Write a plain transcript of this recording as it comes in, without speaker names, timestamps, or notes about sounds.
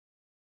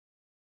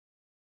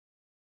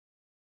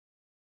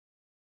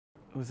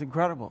was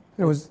incredible.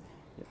 It was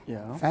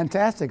Yeah.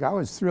 fantastic. I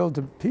was thrilled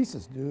to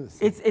pieces to do this.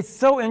 It's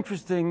so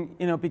interesting,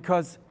 you know,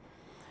 because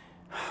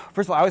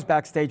first of all, I was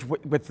backstage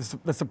with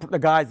the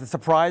guys, the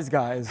surprise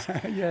guys,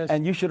 Yes.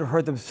 and you should have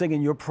heard them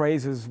singing your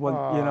praises when,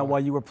 you know, while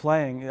you were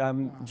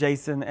playing,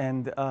 Jason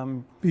and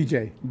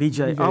BJ.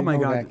 BJ. Oh my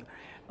Novak.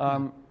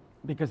 God.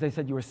 Because they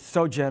said you were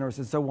so generous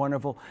and so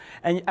wonderful,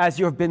 and as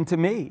you have been to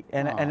me,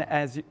 and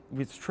as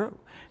it's true,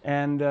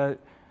 and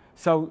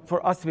so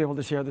for us to be able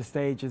to share the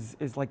stage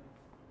is like,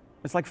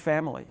 it's like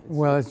family.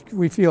 Well,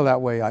 we feel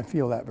that way. I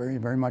feel that very,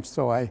 very much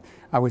so. I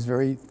was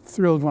very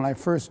thrilled when I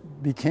first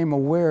became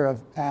aware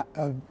of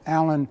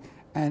Alan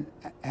and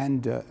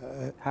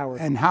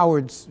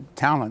Howard's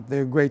talent.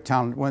 Their great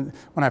talent. When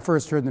I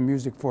first heard the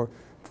music for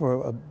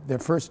their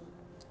first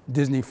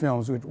Disney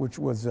films, which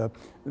was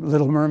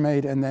Little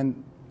Mermaid, and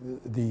then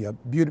the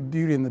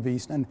Beauty and the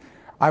Beast, and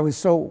I was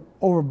so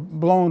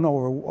blown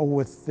over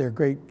with their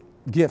great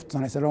gifts,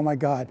 and I said, "Oh my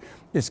God,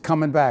 it's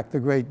coming back, the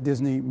great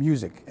Disney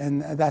music,"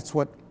 and that's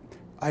what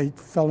I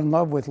fell in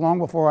love with long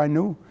before I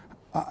knew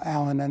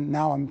Alan, and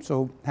now I'm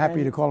so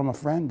happy to call him a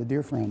friend, a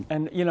dear friend.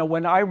 And you know,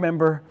 when I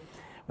remember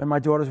when my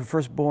daughters were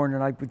first born,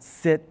 and I would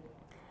sit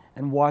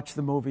and watch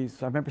the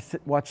movies. I remember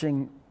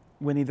watching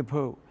Winnie the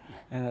Pooh.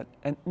 And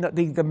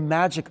the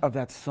magic of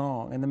that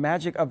song, and the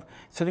magic of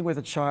sitting with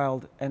a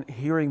child and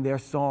hearing their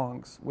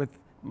songs with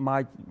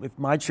my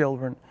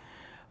children,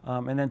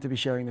 and then to be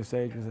sharing the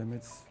stage with them,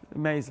 it's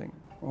amazing.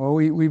 Well,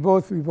 we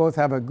both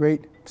have a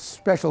great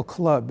special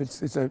club.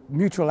 It's a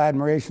mutual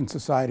admiration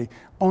society.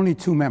 Only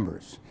 2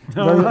 members,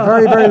 very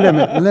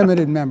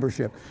limited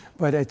membership,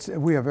 but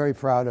we are very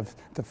proud of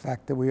the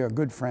fact that we are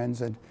good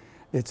friends, and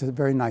it's a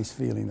very nice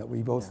feeling that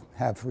we both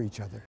have for each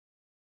other.